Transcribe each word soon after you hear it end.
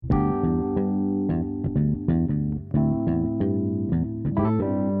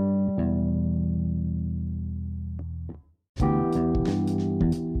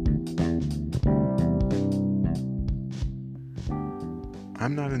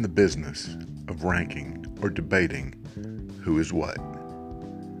not in the business of ranking or debating who is what.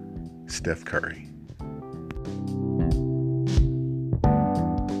 Steph Curry.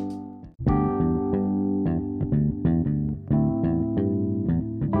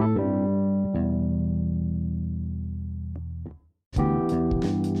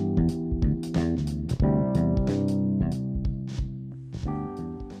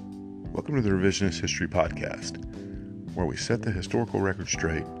 Welcome to the Revisionist History Podcast, where we set the historical record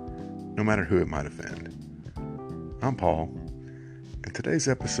straight, no matter who it might offend. I'm Paul, and today's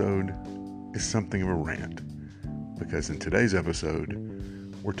episode is something of a rant, because in today's episode,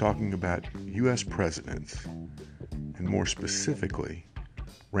 we're talking about U.S. presidents, and more specifically,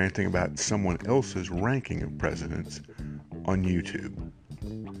 ranting about someone else's ranking of presidents on YouTube.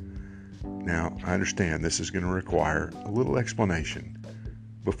 Now, I understand this is going to require a little explanation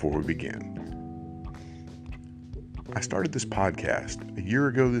before we begin. I started this podcast a year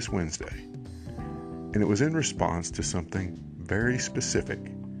ago this Wednesday, and it was in response to something very specific,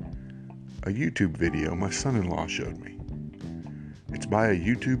 a YouTube video my son-in-law showed me. It's by a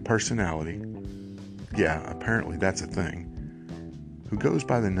YouTube personality, yeah, apparently that's a thing, who goes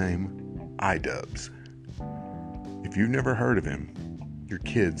by the name iDubbbz. If you've never heard of him, your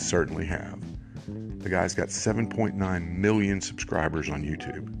kids certainly have. The guy's got 7.9 million subscribers on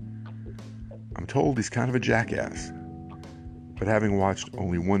YouTube. I'm told he's kind of a jackass, but having watched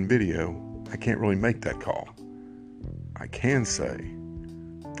only one video, I can't really make that call. I can say,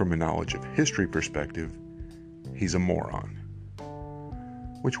 from a knowledge of history perspective, he's a moron.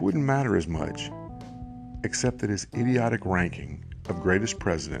 Which wouldn't matter as much, except that his idiotic ranking of greatest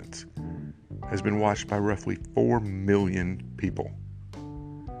presidents has been watched by roughly 4 million people.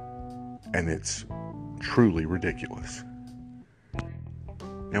 And it's truly ridiculous.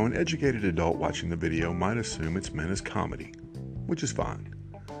 Now, an educated adult watching the video might assume it's meant as comedy, which is fine.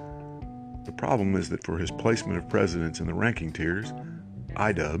 The problem is that for his placement of presidents in the ranking tiers,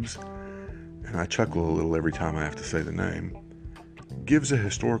 iDubbbz, and I chuckle a little every time I have to say the name, gives a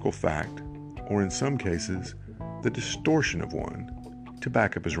historical fact, or in some cases, the distortion of one, to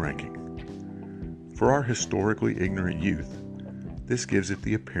back up his ranking. For our historically ignorant youth, this gives it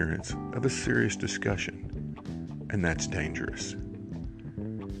the appearance of a serious discussion, and that's dangerous.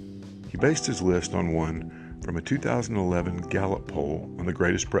 He based his list on one from a 2011 Gallup poll on the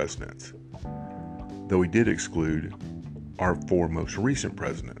greatest presidents, though he did exclude our 4 most recent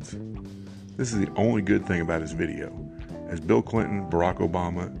presidents. This is the only good thing about his video, as Bill Clinton, Barack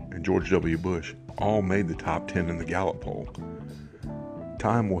Obama, and George W. Bush all made the top 10 in the Gallup poll.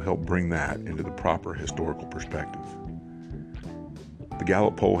 Time will help bring that into the proper historical perspective. The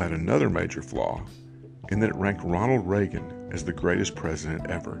Gallup poll had another major flaw in that it ranked Ronald Reagan as the greatest president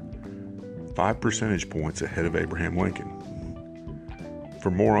ever, 5 percentage points ahead of Abraham Lincoln.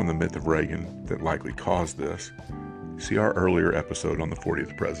 For more on the myth of Reagan that likely caused this, see our earlier episode on the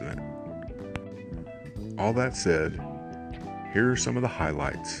 40th president. All that said, here are some of the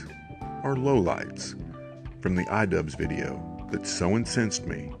highlights, or lowlights, from the iDubbbz video that so incensed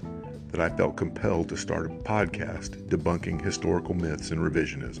me that I felt compelled to start a podcast debunking historical myths and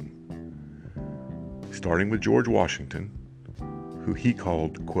revisionism. Starting with George Washington, who he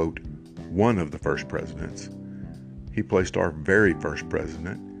called, quote, one of the first presidents. He placed our very first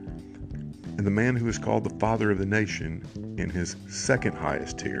president, and the man who is called the father of the nation, in his second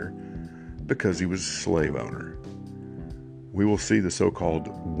highest tier because he was a slave owner. We will see the so-called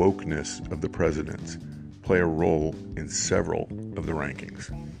wokeness of the presidents play a role in several of the rankings.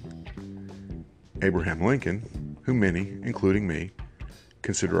 Abraham Lincoln, who many, including me,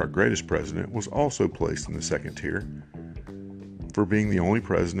 consider our greatest president, was also placed in the second tier for being the only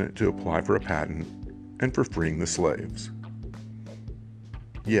president to apply for a patent and for freeing the slaves.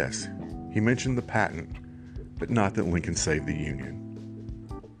 Yes, he mentioned the patent, but not that Lincoln saved the Union.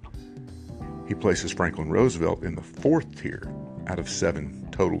 He places Franklin Roosevelt in the 4th tier out of 7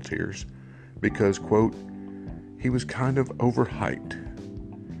 total tiers because, quote, he was kind of overhyped.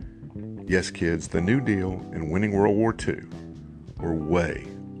 Yes, kids, the New Deal and winning World War II were way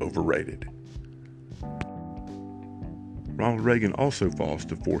overrated. Ronald Reagan also falls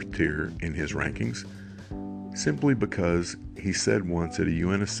to 4th tier in his rankings, simply because he said once at a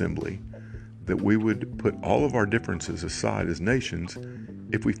UN assembly that we would put all of our differences aside as nations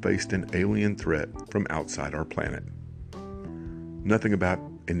if we faced an alien threat from outside our planet. Nothing about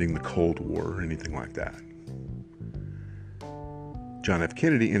ending the Cold War or anything like that. John F.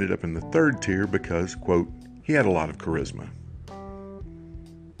 Kennedy ended up in the 3rd tier because, quote, he had a lot of charisma.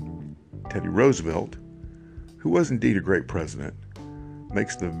 Teddy Roosevelt, who was indeed a great president,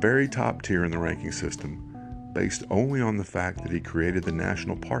 makes the very top tier in the ranking system based only on the fact that he created the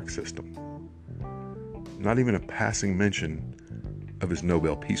national park system. Not even a passing mention of his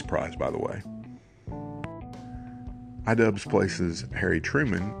Nobel Peace Prize, by the way. iDubbbz places Harry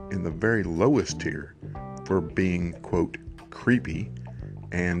Truman in the very lowest tier for being, quote, creepy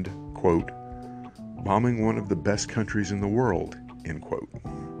and, quote, bombing one of the best countries in the world, end quote.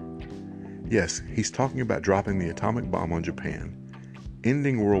 Yes, he's talking about dropping the atomic bomb on Japan,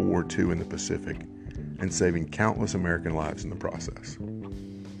 ending World War II in the Pacific, and saving countless American lives in the process.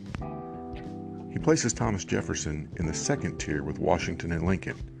 He places Thomas Jefferson in the second tier with Washington and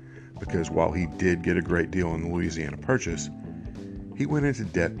Lincoln, because while he did get a great deal in the Louisiana Purchase, he went into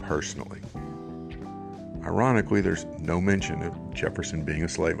debt personally. Ironically, there's no mention of Jefferson being a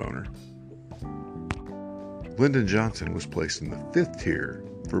slave owner. Lyndon Johnson was placed in the fifth tier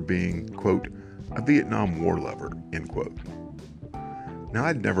for being, quote, a Vietnam War lover, end quote. Now,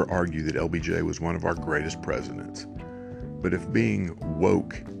 I'd never argue that LBJ was one of our greatest presidents, but if being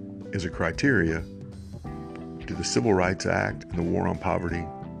woke is a criteria, do the Civil Rights Act and the War on Poverty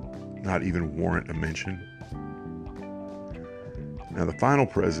not even warrant a mention? Now, the final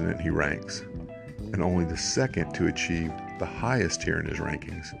president he ranks, and only the second to achieve the highest tier in his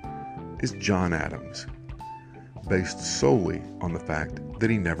rankings, is John Adams, based solely on the fact that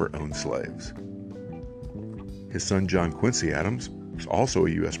he never owned slaves. His son John Quincy Adams was also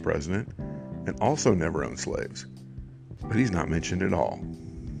a U.S. president and also never owned slaves, but he's not mentioned at all.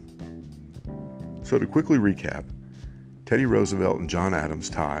 So to quickly recap, Teddy Roosevelt and John Adams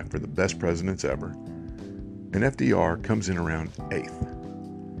tie for the best presidents ever, and FDR comes in around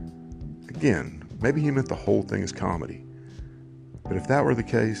 8th. Again, maybe he meant the whole thing as comedy, but if that were the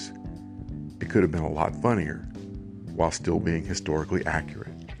case, it could have been a lot funnier while still being historically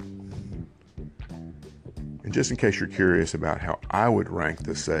accurate. And just in case you're curious about how I would rank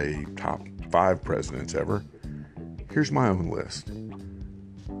the, say, top 5 presidents ever, here's my own list,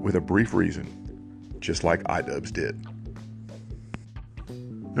 with a brief reason, just like iDubbbz did.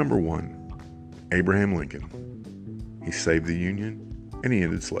 Number 1, Abraham Lincoln. He saved the Union and he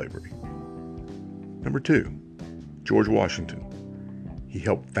ended slavery. Number 2, George Washington. He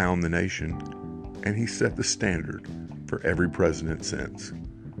helped found the nation and he set the standard for every president since.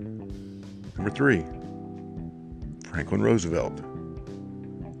 Number 3, Franklin Roosevelt.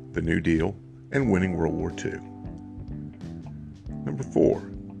 The New Deal and winning World War II. Number 4,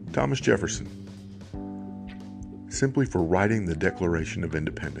 Thomas Jefferson. Simply for writing the Declaration of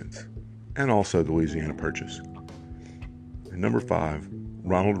Independence and also the Louisiana Purchase. And number 5,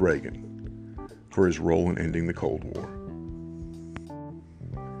 Ronald Reagan, for his role in ending the Cold War.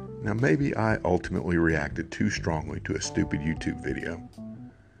 Now maybe I ultimately reacted too strongly to a stupid YouTube video,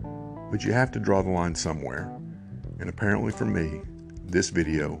 but you have to draw the line somewhere, and apparently for me, this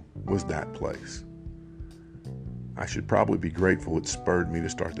video was that place. I should probably be grateful it spurred me to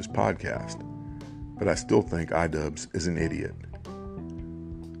start this podcast, but I still think iDubbbz is an idiot.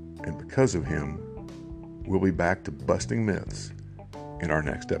 And because of him, we'll be back to busting myths in our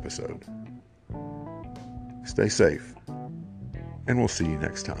next episode. Stay safe, and we'll see you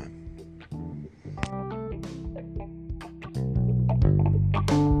next time.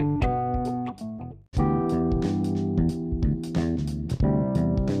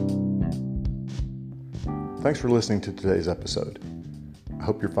 Thanks for listening to today's episode. I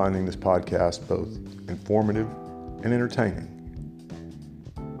hope you're finding this podcast both informative and entertaining.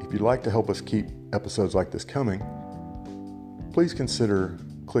 If you'd like to help us keep episodes like this coming, please consider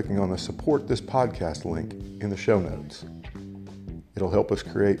clicking on the Support This Podcast link in the show notes. It'll help us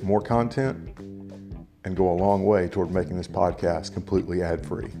create more content and go a long way toward making this podcast completely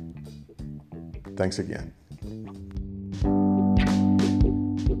ad-free. Thanks again.